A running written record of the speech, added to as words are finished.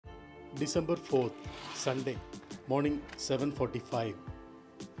December 4th, Sunday, morning 7:45.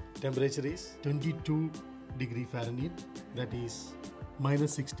 Temperature is 22°F, that is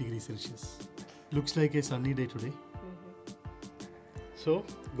 -6°C. Looks like a sunny day today. So,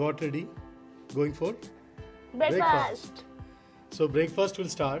 got ready, going for Breakfast. So, breakfast will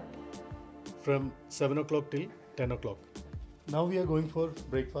start from 7 o'clock till 10 o'clock. Now we are going for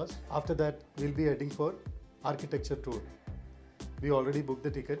breakfast. After that, we'll be heading for architecture tour. We already booked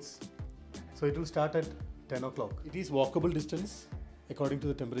the tickets. So it will start at 10 o'clock. It is walkable distance. According to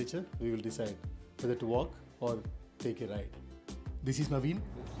the temperature, we will decide whether to walk or take a ride. This is Naveen.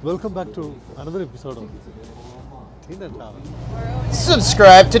 Welcome back to another episode of Tint and Travel.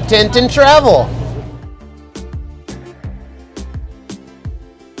 Subscribe to Tint and Travel.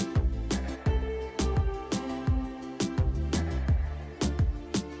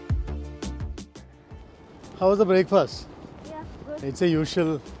 How was the breakfast? Yeah, good. It's a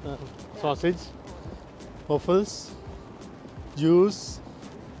usual sausage, waffles, juice,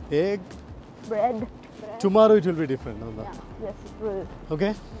 egg. Bread. Tomorrow it will be different. No? Yeah, yes, it will.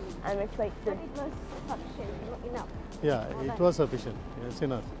 Okay? I'm excited. But it was sufficient, enough. Yeah, it was sufficient. Yes,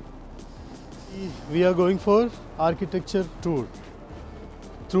 enough. We are going for architecture tour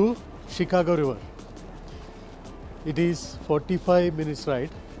through Chicago River. It is 45 minutes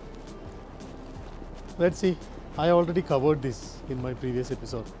ride. Let's see. I already covered this in my previous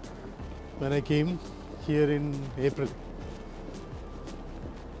episode when I came here in April.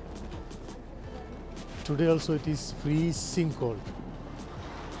 Today also it is freezing cold.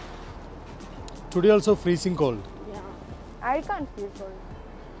 Today also freezing cold. Yeah. I can't feel cold.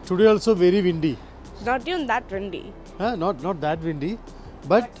 Today also very windy. It's not even that windy. Not that windy,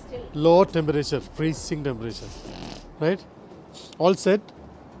 but still. low temperature, freezing temperature. Right? All set.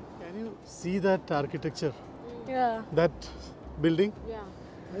 Can you see that architecture? Yeah. That building? Yeah.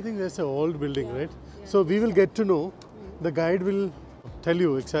 I think that's an old building, Yeah. right? So we will get to know, the guide will tell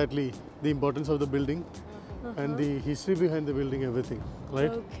you exactly the importance of the building and the history behind the building, everything,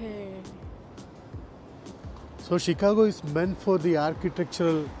 right? Okay. So Chicago is meant for the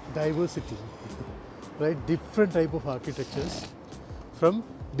architectural diversity, right? Different type of architectures from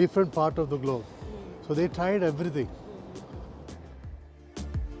different part of the globe. So they tried everything.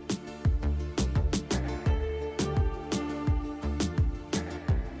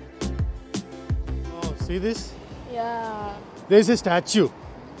 Oh, see this? Yeah. There is a statue.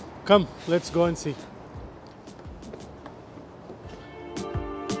 Come, let's go and see.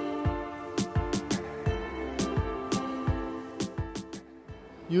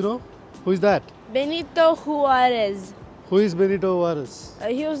 You know who is that? Benito Juarez. Who is Benito Juarez?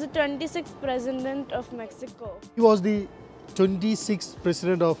 He was the 26th president of Mexico. He was the 26th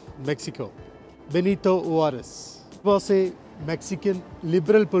president of Mexico. Benito Juarez was a Mexican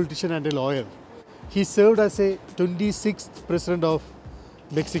liberal politician and a lawyer. He served as a 26th president of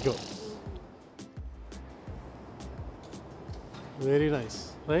Mexico. Very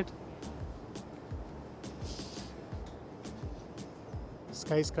nice, right?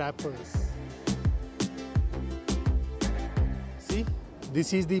 Skyscrapers. See,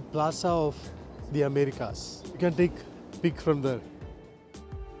 this is the Plaza of the Americas. You can take pic from there.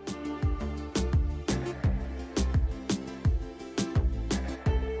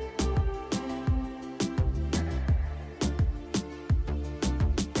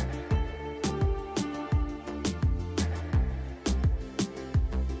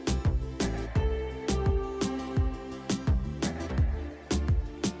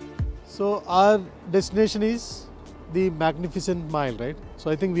 So our destination is the Magnificent Mile, right? So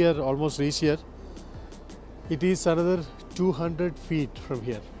I think we are almost reached here. It is another 200 feet from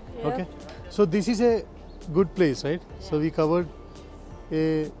here. Yep. Okay. So this is a good place, right? Yeah. So we covered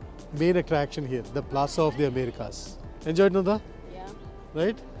a main attraction here, the Plaza of the Americas. Enjoyed, Nanda? Yeah.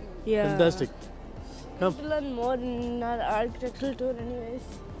 Right? Yeah. Fantastic. Come. We'll learn more in our architectural tour anyways.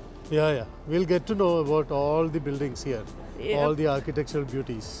 Yeah. We'll get to know about all the buildings here, Yep. all the architectural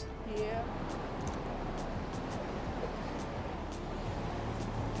beauties. Yeah.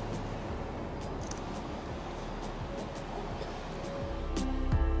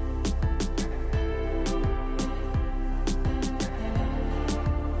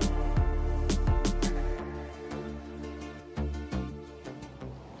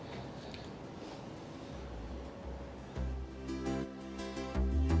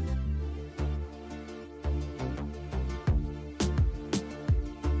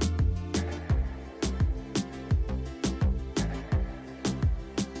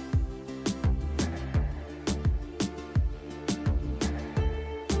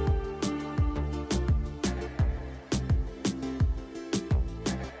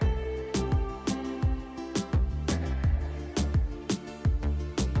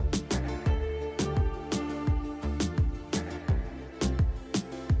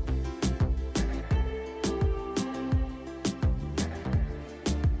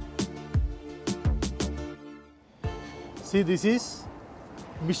 See, this is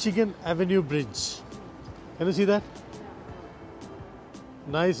Michigan Avenue Bridge. Can you see that?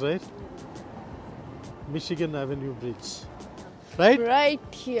 Nice, right? Michigan Avenue Bridge. Right? Right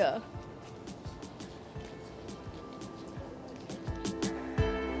here.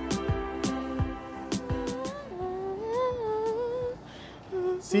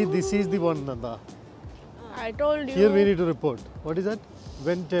 See, this is the one, Nanda. I told you. Here we need to report. What is that?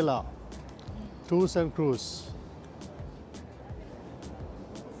 Wendella Tours and Cruise.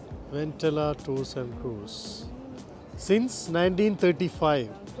 Wendella Tours and Cruise. Since 1935.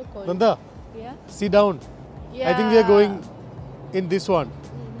 Nanda, Yeah. sit down. Yeah. I think we are going in this one.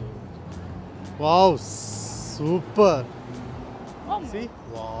 Wow, super. Oh. See?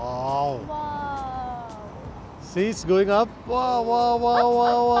 Wow. Wow. See, it's going up. Wow, wow, wow,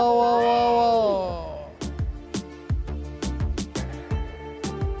 wow, wow, wow, wow, wow.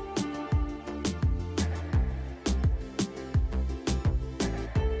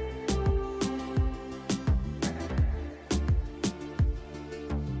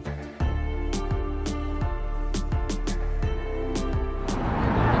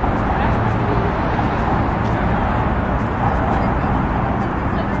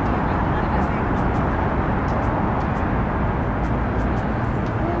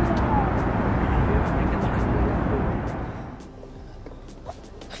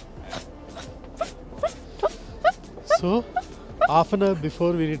 So, half an hour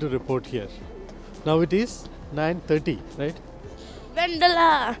before we need to report here. Now it is 9:30, right?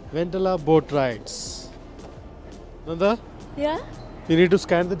 Wendella. Wendella boat rides. Nanda, Yeah. you need to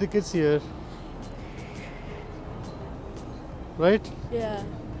scan the tickets here. Right? Yeah.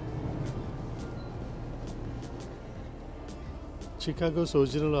 Chicago's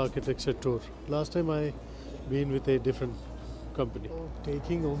original architecture tour. Last time I been with a different company.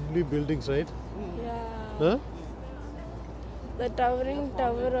 Taking only buildings, right? Yeah. Huh? The towering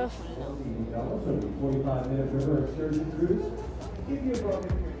tower of. 45-minute river excursion cruise. Give you a broken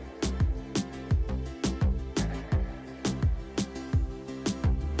here.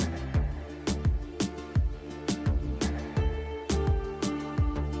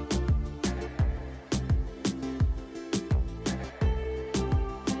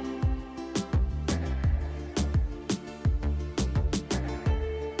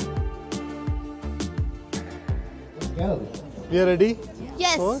 We are ready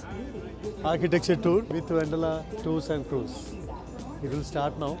Yes. for architecture tour with Wendella Tours and Cruise. It will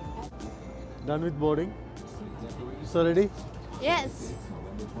start now. Done with boarding. So ready? Yes.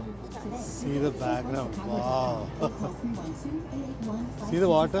 See the background. Wow. See the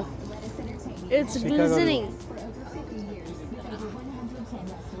water? It's Chicago glistening.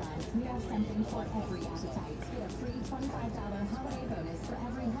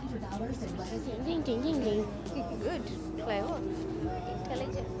 Ding, ding, ding, ding. Good, clever,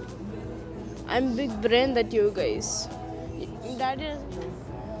 intelligent. I'm big brain that you guys. That is.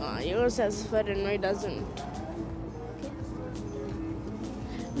 Yours has fur and mine doesn't.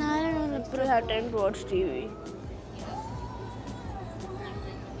 No, I don't have time to watch TV.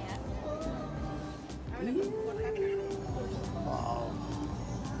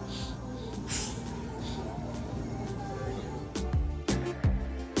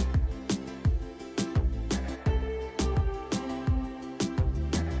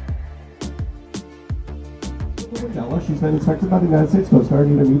 Wendella, she's been inspected by the United States Coast Guard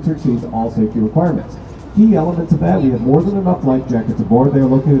and meets or exceeds all safety requirements. Key elements of that, we have more than enough life jackets aboard. They are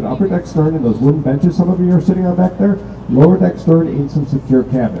located upper deck stern in those wooden benches some of you are sitting on back there. Lower deck stern in some secure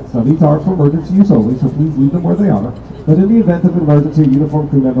cabinets. Now these are for emergency use only, so please leave them where they are. But in the event of an emergency, a uniformed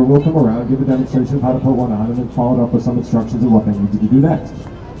crew member will come around, give a demonstration of how to put one on, and then follow it up with some instructions of what they need you to do next.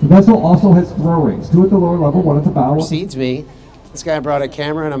 The vessel also has throw rings, two at the lower level, one at the bow. Precedes me. This guy brought a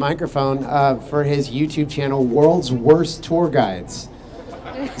camera and a microphone for his YouTube channel, World's Worst Tour Guides.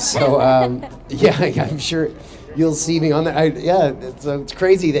 So, yeah, I'm sure you'll see me on that. It's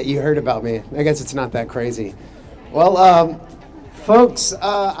crazy that you heard about me. I guess it's not that crazy. Well, folks,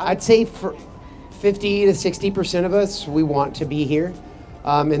 I'd say for 50 to 60% of us, we want to be here.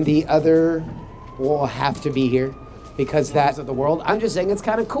 And the other will have to be here because that's of the world. I'm just saying it's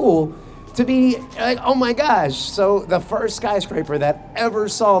kind of cool to be like, oh my gosh. So the first skyscraper that ever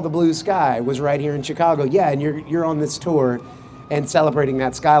saw the blue sky was right here in Chicago. Yeah, and you're on this tour and celebrating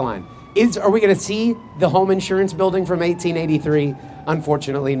that skyline. Are we gonna see the home insurance building from 1883?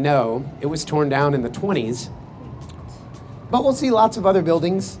 Unfortunately, no. It was torn down in the 20s. But we'll see lots of other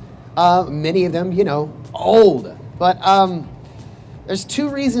buildings. Many of them, old. But there's two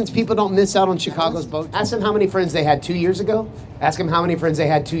reasons people don't miss out on Chicago's boat. Ask them how many friends they had 2 years ago. Ask them how many friends they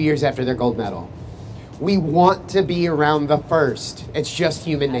had 2 years after their gold medal. We want to be around the first. It's just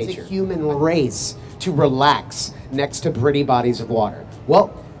human nature. It's a human race to relax next to pretty bodies of water.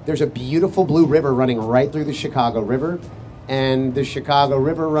 Well, there's a beautiful blue river running right through the Chicago River, and the Chicago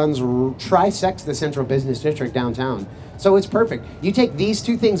River trisects the central business district downtown. So it's perfect. You take these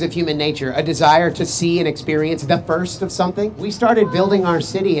two things of human nature, a desire to see and experience the first of something. We started building our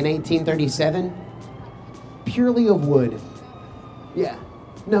city in 1837, purely of wood. Yeah,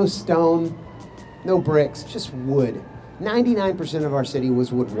 no stone, no bricks, just wood. 99% of our city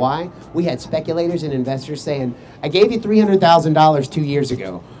was wood. Why? We had speculators and investors saying, I gave you $300,000 2 years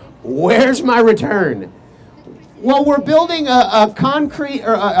ago. Where's my return? Well, we're building a concrete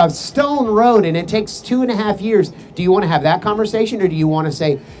or a stone road, and it takes 2.5 years. Do you want to have that conversation, or do you want to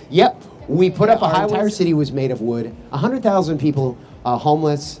say, yep, we put up a highway? Our entire city was made of wood. 100,000 people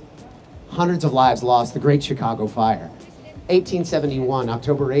homeless, hundreds of lives lost, the Great Chicago Fire. 1871,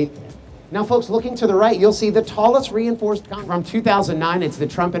 October 8th. Now, folks, looking to the right, you'll see the tallest reinforced concrete. From 2009, it's the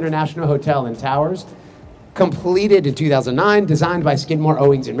Trump International Hotel in Towers. Completed in 2009, designed by Skidmore,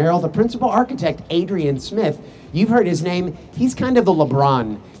 Owings, and Merrill. The principal architect, Adrian Smith, you've heard his name. He's kind of the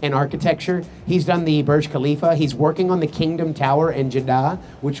LeBron in architecture. He's done the Burj Khalifa. He's working on the Kingdom Tower in Jeddah,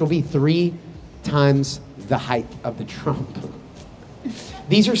 which will be 3 times the height of the Trump.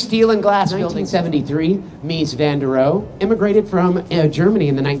 These are steel and glass buildings. 1973, Mies van der Rohe immigrated from Germany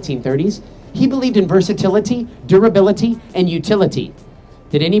in the 1930s. He believed in versatility, durability, and utility.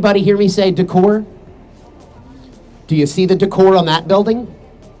 Did anybody hear me say decor? Do you see the decor on that building?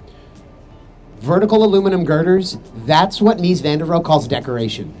 Vertical aluminum girders, that's what Mies van der Rohe calls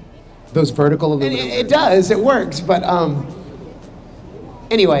decoration. Those vertical aluminum girders. It does, it works, but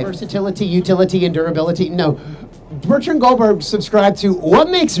anyway. Versatility, utility, and durability, no. Bertrand Goldberg subscribed to what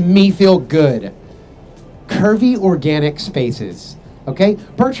makes me feel good. Curvy organic spaces, okay?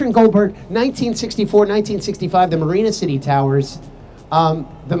 Bertrand Goldberg, 1964, 1965, the Marina City Towers,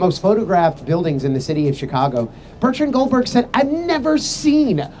 the most photographed buildings in the city of Chicago. Bertrand Goldberg said, I've never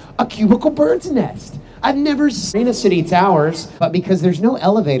seen a cubicle bird's nest. I've never seen a city towers, but because there's no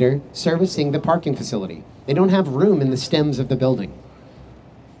elevator servicing the parking facility. They don't have room in the stems of the building.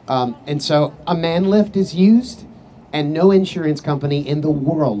 And so a man lift is used, and no insurance company in the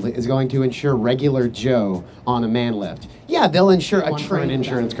world is going to insure regular Joe on a man lift. Yeah, they'll insure a train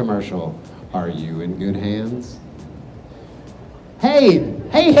insurance commercial. Are you in good hands? Hey,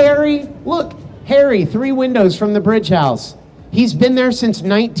 Harry, look, Harry, 3 windows from the Bridge House. He's been there since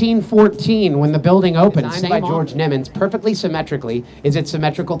 1914 when the building opened. Designed by George Nimmons, perfectly symmetrically. Is it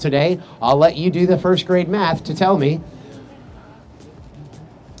symmetrical today? I'll let you do the first grade math to tell me.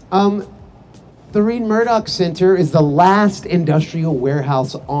 The Reed Murdoch Center is the last industrial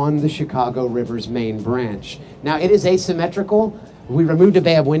warehouse on the Chicago River's main branch. Now, it is asymmetrical. We removed a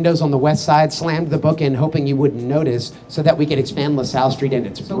bay of windows on the west side, slammed the book in, hoping you wouldn't notice, so that we could expand LaSalle Street and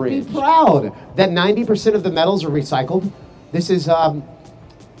its bridge. Be proud that 90% of the metals are recycled. This is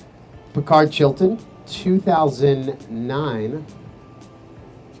Picard Chilton, 2009.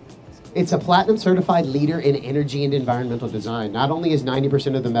 It's a platinum certified leader in energy and environmental design. Not only is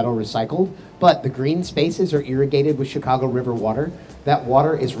 90% of the metal recycled, but the green spaces are irrigated with Chicago River water. That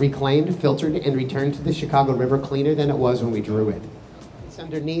water is reclaimed, filtered, and returned to the Chicago River cleaner than it was when we drew it. It's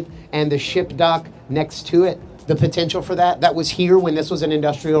underneath, and the ship dock next to it, the potential for that was here when this was an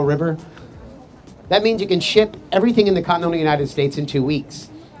industrial river. That means you can ship everything in the continental United States in 2 weeks.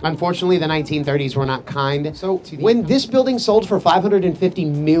 Unfortunately, the 1930s were not kind. So when this building sold for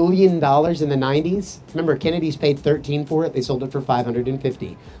 $550 million in the 90s, remember Kennedy's paid $13 for it, they sold it for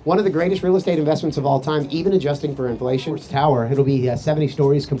 $550. One of the greatest real estate investments of all time, even adjusting for inflation. Tower, it'll be 70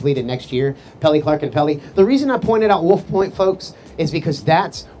 stories completed next year. Pelly, Clark, and Pelly. The reason I pointed out Wolf Point, folks, is because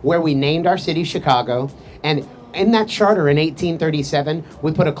that's where we named our city Chicago. And in that charter in 1837,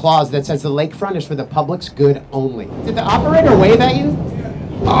 we put a clause that says the lakefront is for the public's good only. Did the operator wave at you?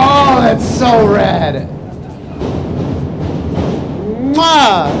 Oh, that's so rad.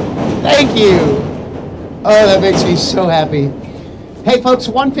 Mwah! Thank you. Oh, that makes me so happy. Hey, folks,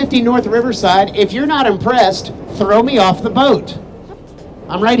 150 North Riverside. If you're not impressed, throw me off the boat.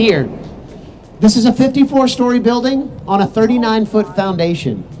 I'm right here. This is a 54-story building on a 39-foot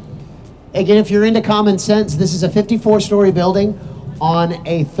foundation. Again, if you're into common sense, this is a 54-story building on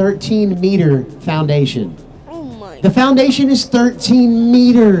a 13-meter foundation. The foundation is 13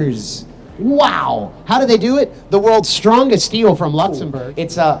 meters. Wow. How do they do it? The world's strongest steel from Luxembourg.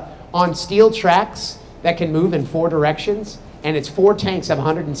 It's on steel tracks that can move in 4 directions, and it's 4 tanks of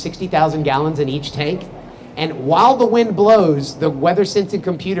 160,000 gallons in each tank. And while the wind blows, the weather-sensing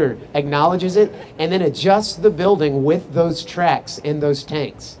computer acknowledges it and then adjusts the building with those tracks in those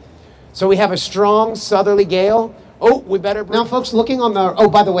tanks. So we have a strong southerly gale. Oh, we better... Now, folks, looking on the... Oh,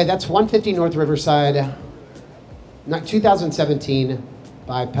 by the way, that's 150 North Riverside, 2017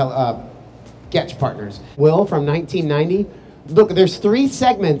 by Getch Partners. Will, from 1990. Look, there's 3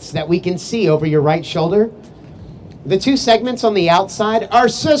 segments that we can see over your right shoulder. The 2 segments on the outside are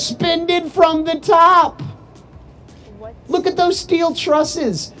suspended from the top. What? Look at those steel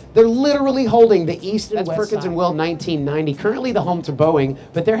trusses. They're literally holding the east and west Perkins and Will 1990, currently the home to Boeing,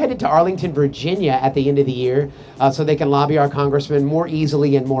 but they're headed to Arlington, Virginia at the end of the year so they can lobby our congressman more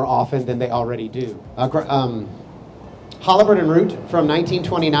easily and more often than they already do. Halliburton Route from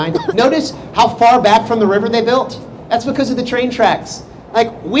 1929. Notice how far back from the river they built. That's because of the train tracks.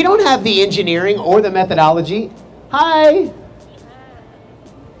 Like, we don't have the engineering or the methodology. Hi.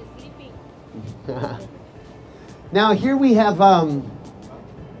 Now here we have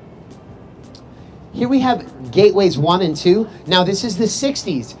gateways 1 and 2. Now this is the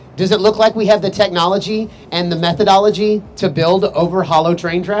 60s. Does it look like we have the technology and the methodology to build over hollow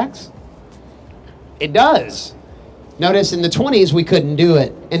train tracks? It does. Notice in the 20s we couldn't do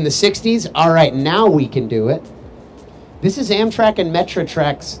it. In the 60s, all right, now we can do it. This is Amtrak and Metra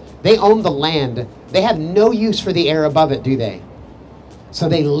tracks. They own the land. They have no use for the air above it, do they? So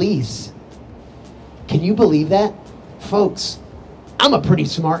they lease. Can you believe that? Folks, I'm a pretty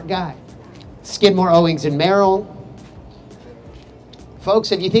smart guy. Skidmore, Owings, and Merrill.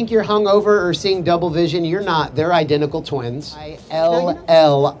 Folks, if you think you're hungover or seeing double vision, you're not. They're identical twins.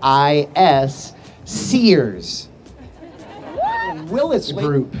 ILLIS, Sears. Willis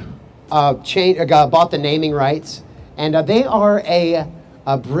Group bought the naming rights, and they are a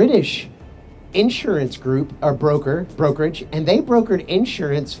British insurance group or brokerage, and they brokered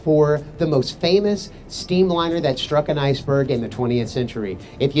insurance for the most famous steamliner that struck an iceberg in the 20th century.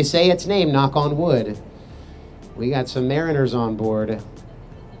 If you say its name, knock on wood. We got some mariners on board.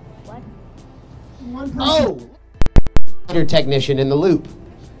 What? Oh! Technician in the loop.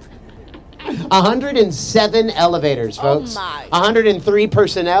 107 elevators, folks. Oh my. 103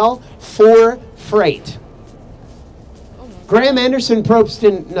 personnel, 4 freight. Graham Anderson,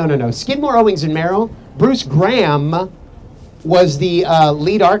 Probston, no. Skidmore, Owings, and Merrill. Bruce Graham was the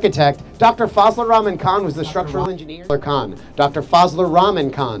lead architect. Dr. Fazlur Rahman Khan was the structural engineer. Dr. Fazlur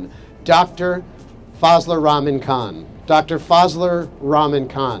Rahman Khan. Dr. Fazlur Rahman Khan. Dr. Fazlur Rahman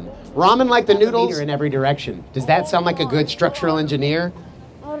Khan. Ramen like the noodles in every direction. Does that sound like a good structural engineer?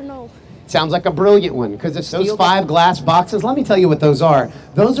 I don't know. Sounds like a brilliant one, because it's those 5 glass boxes. Let me tell you what those are.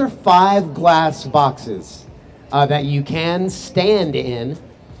 Those are 5 glass boxes that you can stand in.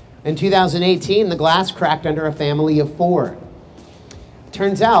 In 2018, the glass cracked under a family of 4.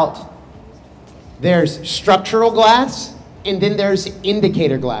 Turns out there's structural glass, and then there's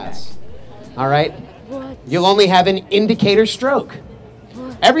indicator glass. All right? What? You'll only have an indicator stroke.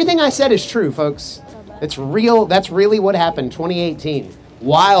 Everything I said is true, folks. It's real. That's really what happened, 2018.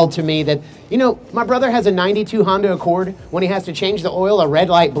 Wild to me that, you know, my brother has a 92 Honda Accord. When he has to change the oil, a red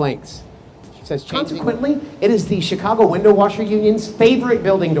light blinks. It says, consequently, it is the Chicago Window Washer Union's favorite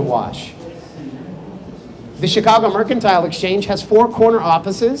building to wash. The Chicago Mercantile Exchange has 4 corner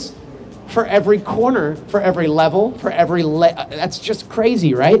offices for every corner, for every level, for every that's just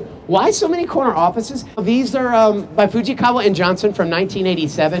crazy, right? Why so many corner offices? These are by Fujikawa and Johnson from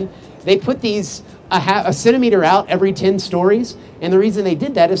 1987. They put these a centimeter out every 10 stories, and the reason they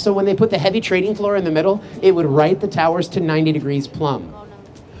did that is so when they put the heavy trading floor in the middle, it would right the towers to 90 degrees plumb.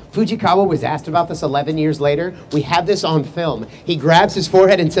 Fujikawa was asked about this 11 years later. We have this on film. He grabs his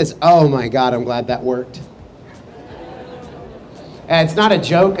forehead and says, "Oh my God, I'm glad that worked." And it's not a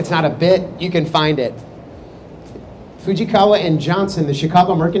joke, it's not a bit, you can find it. Fujikawa and Johnson, the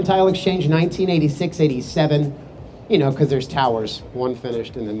Chicago Mercantile Exchange, 1986-87. You know, because there's towers, one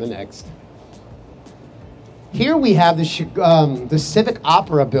finished and then the next. Here we have the Civic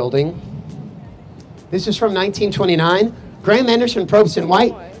Opera Building. This is from 1929. Graham Anderson, Probst, and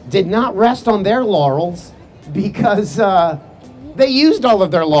White did not rest on their laurels because they used all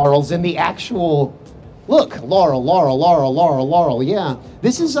of their laurels in the actual, look, laurel, laurel, laurel, laurel, laurel, yeah.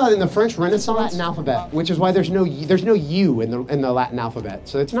 This is in the French Renaissance Latin alphabet, which is why there's no U in the Latin alphabet.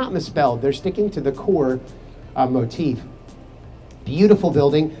 So it's not misspelled. They're sticking to the core motif. Beautiful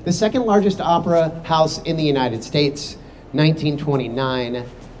building. The second largest opera house in the United States, 1929.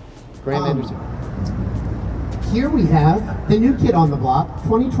 Graham Anderson. Here we have the new kid on the block,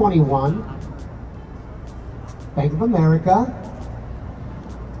 2021. Bank of America.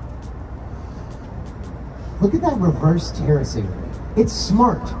 Look at that reverse terracing. It's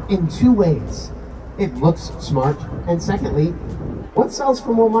smart in 2 ways. It looks smart, and secondly, what sells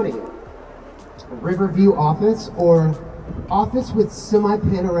for more money? A Riverview office or office with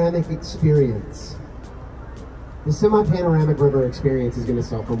semi-panoramic experience. The semi-panoramic river experience is going to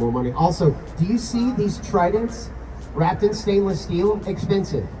sell for more money. Also, do you see these tridents wrapped in stainless steel?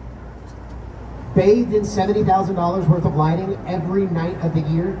 Expensive. Bathed in $70,000 worth of lighting every night of the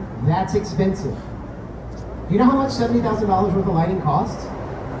year? That's expensive. Do you know how much $70,000 worth of lighting costs?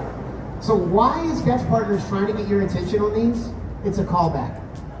 So why is Guest Partners trying to get your attention on these? It's a callback.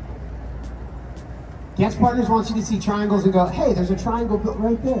 Guest Partners wants you to see triangles and go, hey, there's a triangle built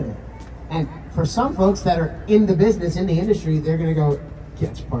right there. And for some folks that are in the business, in the industry, they're gonna go,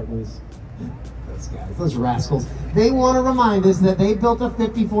 Guest Partners, those guys, those rascals. They wanna remind us that they built a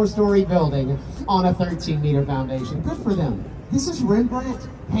 54-story building on a 13-meter foundation. Good for them. This is Rembrandt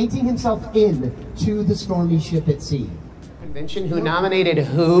painting himself in to the stormy ship at sea. Convention who nominated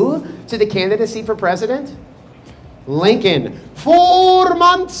who to the candidacy for president? Lincoln. 4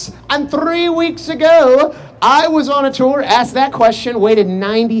 months and 3 weeks ago, I was on a tour, asked that question, waited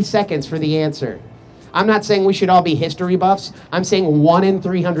 90 seconds for the answer. I'm not saying we should all be history buffs. I'm saying 1 in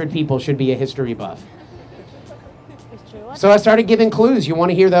 300 people should be a history buff. So I started giving clues. You want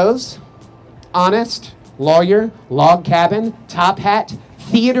to hear those? Honest, lawyer, log cabin, top hat,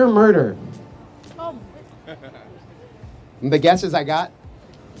 theater murder. The guesses I got.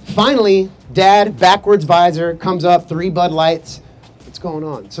 Finally, Dad, backwards visor, comes up, 3 Bud Lights. What's going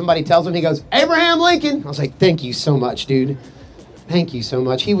on? Somebody tells him, he goes, Abraham Lincoln. I was like, thank you so much, dude. Thank you so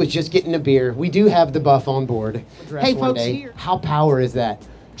much. He was just getting a beer. We do have the buff on board. Hey, folks, how power is that?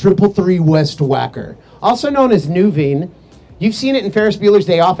 333 West Whacker. Also known as Nuveen. You've seen it in Ferris Bueller's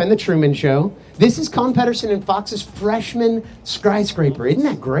Day Off and The Truman Show. This is Con Pedersen and Fox's freshman skyscraper. Isn't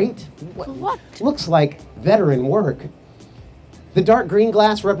that great? What? Looks like veteran work. The dark green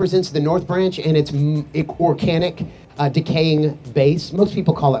glass represents the North Branch and its organic decaying base. Most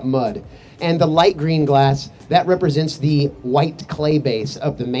people call it mud. And the light green glass, that represents the white clay base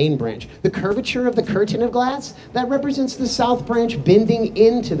of the main branch. The curvature of the curtain of glass, that represents the South Branch bending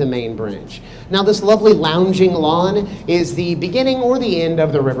into the main branch. Now this lovely lounging lawn is the beginning or the end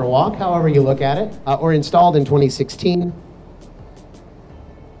of the Riverwalk, however you look at it, or installed in 2016.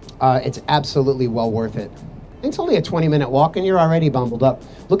 It's absolutely well worth it. It's only a 20-minute walk and you're already bumbled up.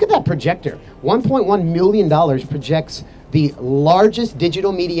 Look at that projector. $1.1 million projects the largest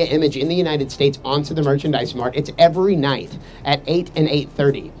digital media image in the United States onto the Merchandise Mart. It's every night at 8 and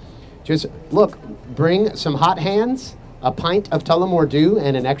 8:30. Just look, bring some hot hands, a pint of Tullamore Dew,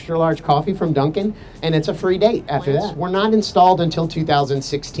 and an extra large coffee from Dunkin', and it's a free date after that. We're not installed until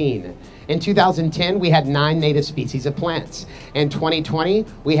 2016. In 2010, we had 9 native species of plants. In 2020,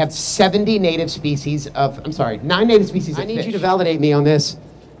 we have 70 native species of, 9 native species of fish. I need you to validate me on this.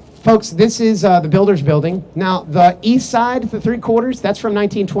 Folks, this is the Builders Building. Now, the east side, the 3/4, that's from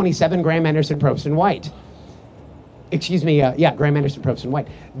 1927, Graham Anderson, Probst and White. Excuse me, Graham Anderson, Probst and White.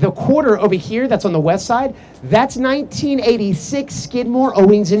 The quarter over here, that's on the west side, that's 1986 Skidmore,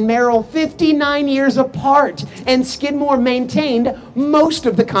 Owings and Merrill, 59 years apart. And Skidmore maintained most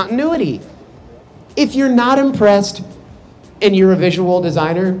of the continuity. If you're not impressed and you're a visual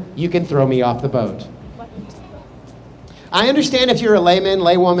designer, you can throw me off the boat. I understand if you're a layman,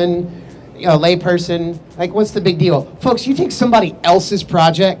 laywoman, layperson, like what's the big deal? Folks, you take somebody else's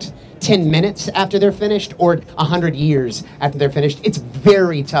project 10 minutes after they're finished or 100 years after they're finished, it's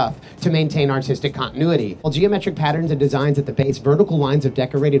very tough to maintain artistic continuity. Well, geometric patterns and designs at the base, vertical lines of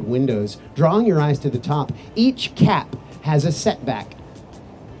decorated windows, drawing your eyes to the top. Each cap has a setback.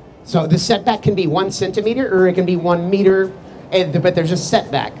 So the setback can be 1 centimeter or it can be 1 meter, but there's a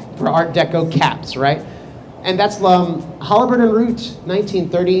setback for Art Deco caps, right? And that's Halliburton Route,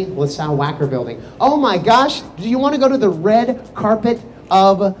 1930 LaSalle Wacker Building. Oh my gosh, do you want to go to the red carpet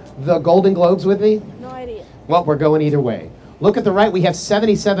of the Golden Globes with me? No idea. Well, we're going either way. Look at the right, we have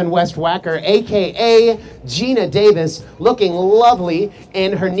 77 West Wacker, AKA Gina Davis, looking lovely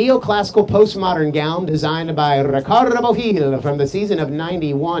in her neoclassical postmodern gown designed by Ricardo Bofill from the season of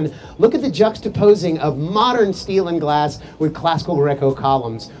 '91. Look at the juxtaposing of modern steel and glass with classical Greco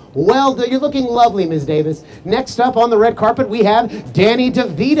columns. Well, you're looking lovely, Ms. Davis. Next up on the red carpet, we have Danny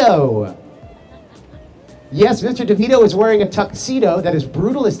DeVito. Yes, Mr. DeVito is wearing a tuxedo that is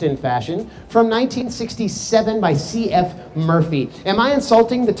brutalist in fashion from 1967 by C.F. Murphy. Am I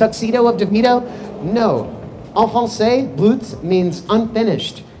insulting the tuxedo of DeVito? No. En français, brut means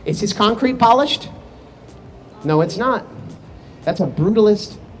unfinished. Is his concrete polished? No, it's not. That's a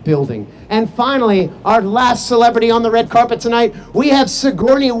brutalist building. And finally, our last celebrity on the red carpet tonight, we have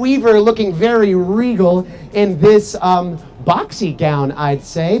Sigourney Weaver looking very regal in this boxy gown, I'd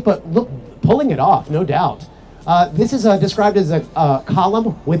say, but look, pulling it off, no doubt. This is described as a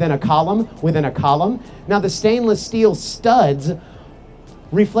column within a column within a column. Now the stainless steel studs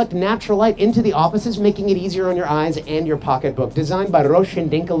reflect natural light into the offices, making it easier on your eyes and your pocketbook. Designed by Roche and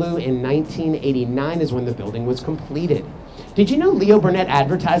Dinkaloo in 1989 is when the building was completed. Did you know Leo Burnett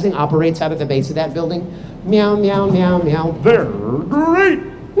Advertising operates out of the base of that building? Meow, meow, meow, meow. They're great.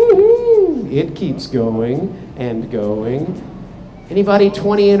 Woo-hoo. It keeps going and going. Anybody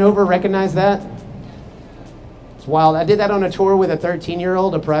 20 and over recognize that? It's wild. I did that on a tour with a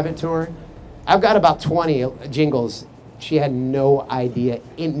 13-year-old, a private tour. I've got about 20 jingles. She had no idea,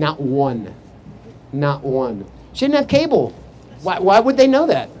 not one. Not one. She didn't have cable. Why would they know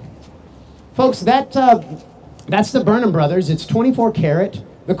that? Folks, that's the Burnham Brothers. It's 24 karat,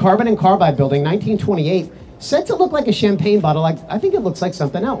 the Carbon and Carbide building, 1928. Said to look like a champagne bottle. I think it looks like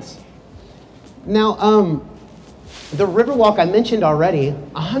something else. Now, the Riverwalk I mentioned already,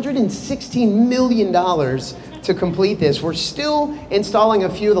 $116 million to complete this. We're still installing a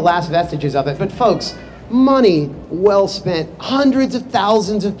few of the last vestiges of it, but folks, money well spent. Hundreds of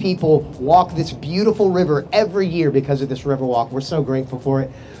thousands of people walk this beautiful river every year because of this Riverwalk. We're so grateful for it.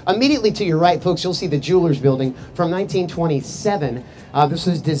 Immediately to your right, folks, you'll see the Jewelers Building from 1927. This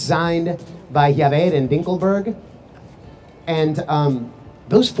was designed by Javed and Dinkelberg. And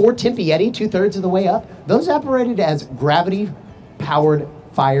those 4 Tempe Yeti, 2/3 of the way up, those operated as gravity-powered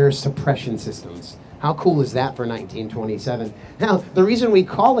fire suppression systems. How cool is that for 1927? Now, the reason we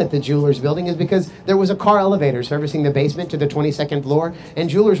call it the Jewelers Building is because there was a car elevator servicing the basement to the 22nd floor, and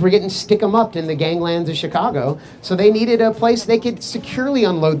jewelers were getting stick-em-upped in the ganglands of Chicago, so they needed a place they could securely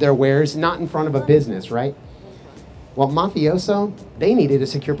unload their wares, not in front of a business, right? Well, mafioso, they needed a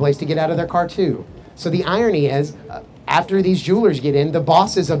secure place to get out of their car, too. So the irony is, after these jewelers get in, the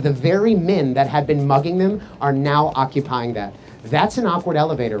bosses of the very men that had been mugging them are now occupying that. That's an awkward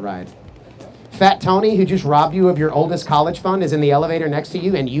elevator ride. Fat Tony, who just robbed you of your oldest college fund, is in the elevator next to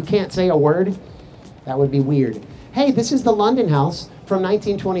you and you can't say a word? That would be weird. Hey, this is the London House from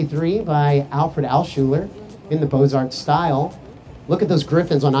 1923 by Alfred Alschuler in the Beaux-Arts style. Look at those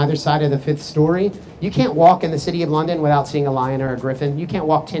griffins on either side of the 5th story. You can't walk in the city of London without seeing a lion or a griffin. You can't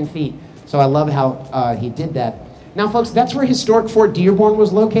walk 10 feet. So I love how he did that. Now, folks, that's where historic Fort Dearborn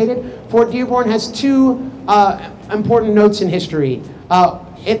was located. Fort Dearborn has 2 important notes in history.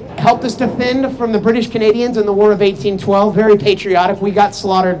 It helped us defend from the British Canadians in the War of 1812. Very patriotic. We got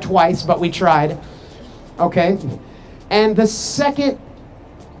slaughtered twice, but we tried. Okay? And the second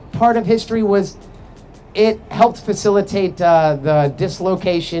part of history was it helped facilitate the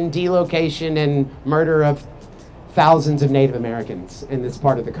dislocation, delocation, and murder of thousands of Native Americans in this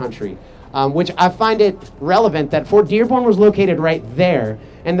part of the country. Which I find it relevant that Fort Dearborn was located right there,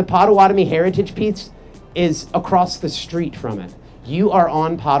 and the Potawatomi Heritage piece is across the street from it. You are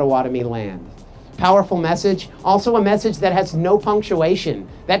on Potawatomi land. Powerful message. Also a message that has no punctuation.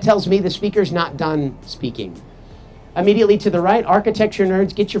 That tells me the speaker's not done speaking. Immediately to the right, architecture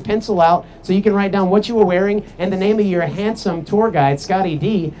nerds, get your pencil out so you can write down what you were wearing and the name of your handsome tour guide, Scotty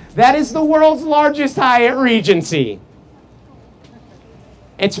D. That is the world's largest Hyatt Regency.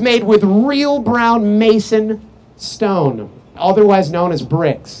 It's made with real brown mason stone, otherwise known as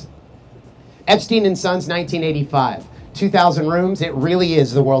bricks. Epstein & Sons, 1985. 2,000 rooms. It really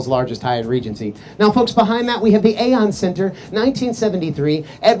is the world's largest Hyatt Regency. Now, folks, behind that we have the Aon Center, 1973.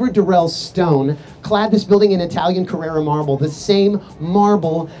 Edward Durrell Stone clad this building in Italian Carrara marble, the same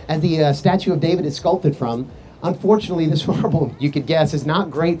marble as the statue of David is sculpted from. Unfortunately, this marble, you could guess, is not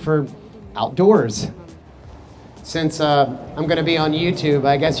great for outdoors. Since I'm going to be on YouTube,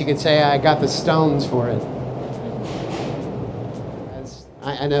 I guess you could say I got the stones for it.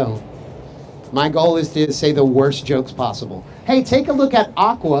 I know. My goal is to say the worst jokes possible. Hey, take a look at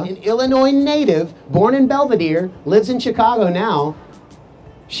Aqua, an Illinois native, born in Belvedere, lives in Chicago now.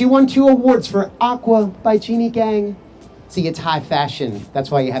 She won 2 awards for Aqua by Jeannie Gang. See, it's high fashion.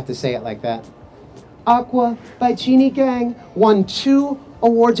 That's why you have to say it like that. Aqua by Jeannie Gang won 2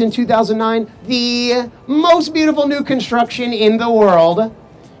 awards in 2009. The most beautiful new construction in the world.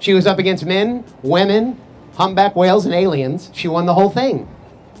 She was up against men, women, humpback whales, and aliens. She won the whole thing.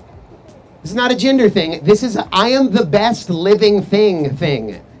 This is not a gender thing. This is I am the best living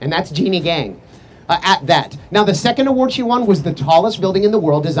thing. And that's Jeannie Gang at that. Now, the second award she won was the tallest building in the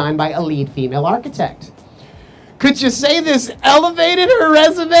world designed by a lead female architect. Could you say this elevated her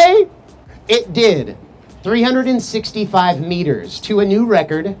resume? It did. 365 meters to a new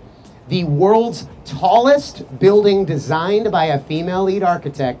record. The world's tallest building designed by a female lead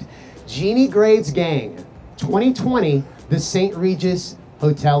architect. Jeannie Graves Gang, 2020, the St. Regis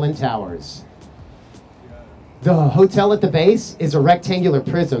Hotel and Towers. The hotel at the base is a rectangular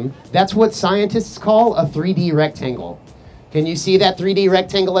prism. That's what scientists call a 3D rectangle. Can you see that 3D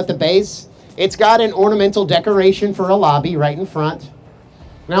rectangle at the base? It's got an ornamental decoration for a lobby right in front.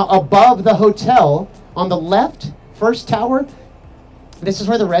 Now above the hotel, on the left, first tower, this is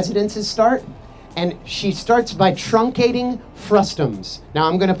where the residences start. And she starts by truncating frustums. Now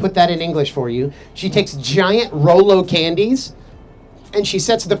I'm going to put that in English for you. She takes giant Rolo candies, and she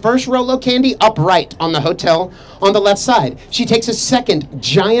sets the first Rolo candy upright on the hotel on the left side. She takes a second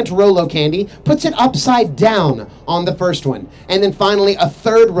giant Rolo candy, puts it upside down on the first one, and then finally a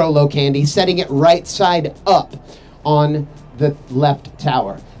third Rolo candy, setting it right side up on the left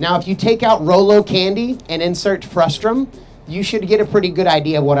tower. Now if you take out Rolo candy and insert frustrum, you should get a pretty good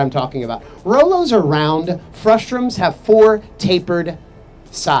idea of what I'm talking about. Rolos are round, frustrums have 4 tapered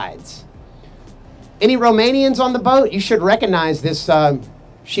sides. Any Romanians on the boat? You should recognize this.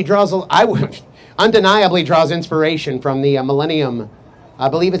 She draws, undeniably draws inspiration from the Millennium, I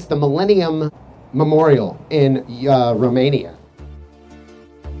believe it's the Millennium Memorial in Romania.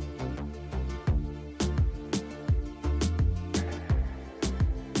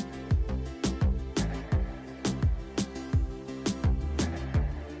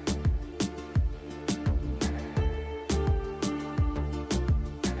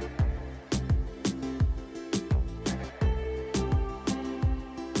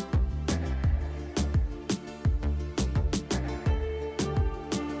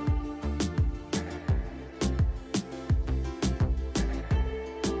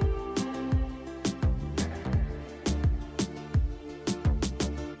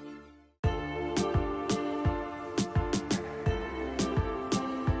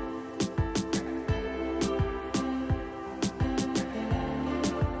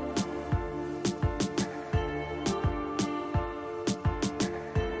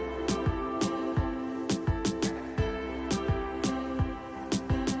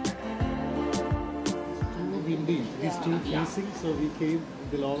 These two facing, so we came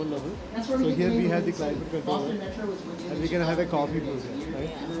the lower level. So here we have the climate control, and we can have a coffee booth here, right?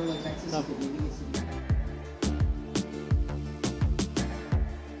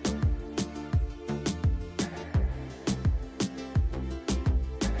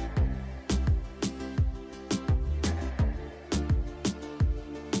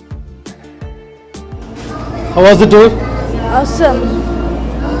 How was the tour? Awesome.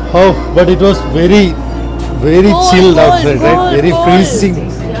 Oh, but it was very chilled outside, right? Very freezing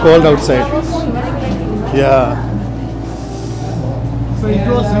cold outside. Yeah. So it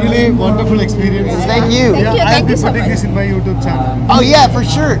was really wonderful experience. Thank you. Yeah, I'll be putting this in my YouTube channel. Oh yeah, for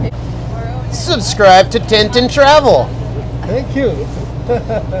sure. Subscribe to Tent and Travel. Thank you.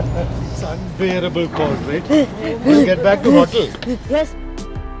 It's unbearable cold, right? We'll get back to hotel. Yes.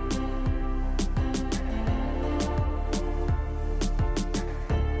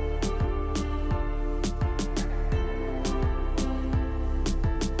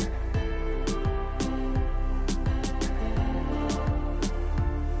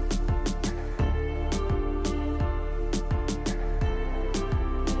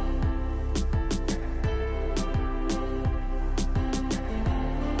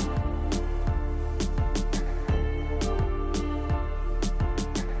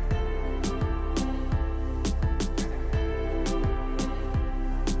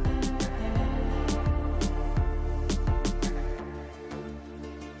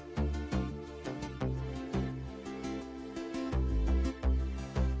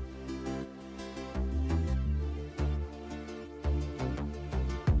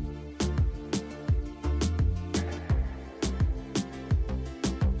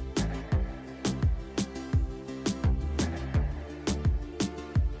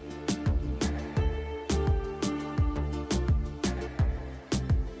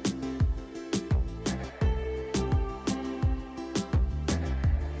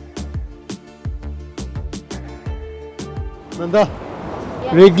 Nanda,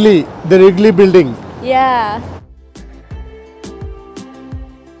 Wrigley, the Wrigley Building. Yeah.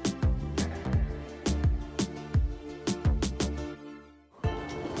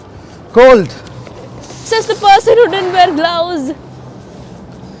 Cold. Says the person who didn't wear gloves.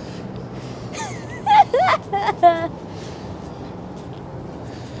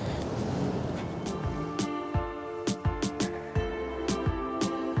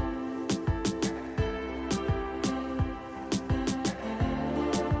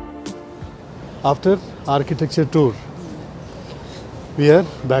 After architecture tour, we are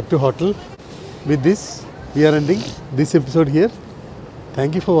back to hotel. With this, we are ending this episode here.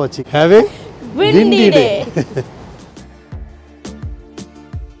 Thank you for watching. Have a Windy day.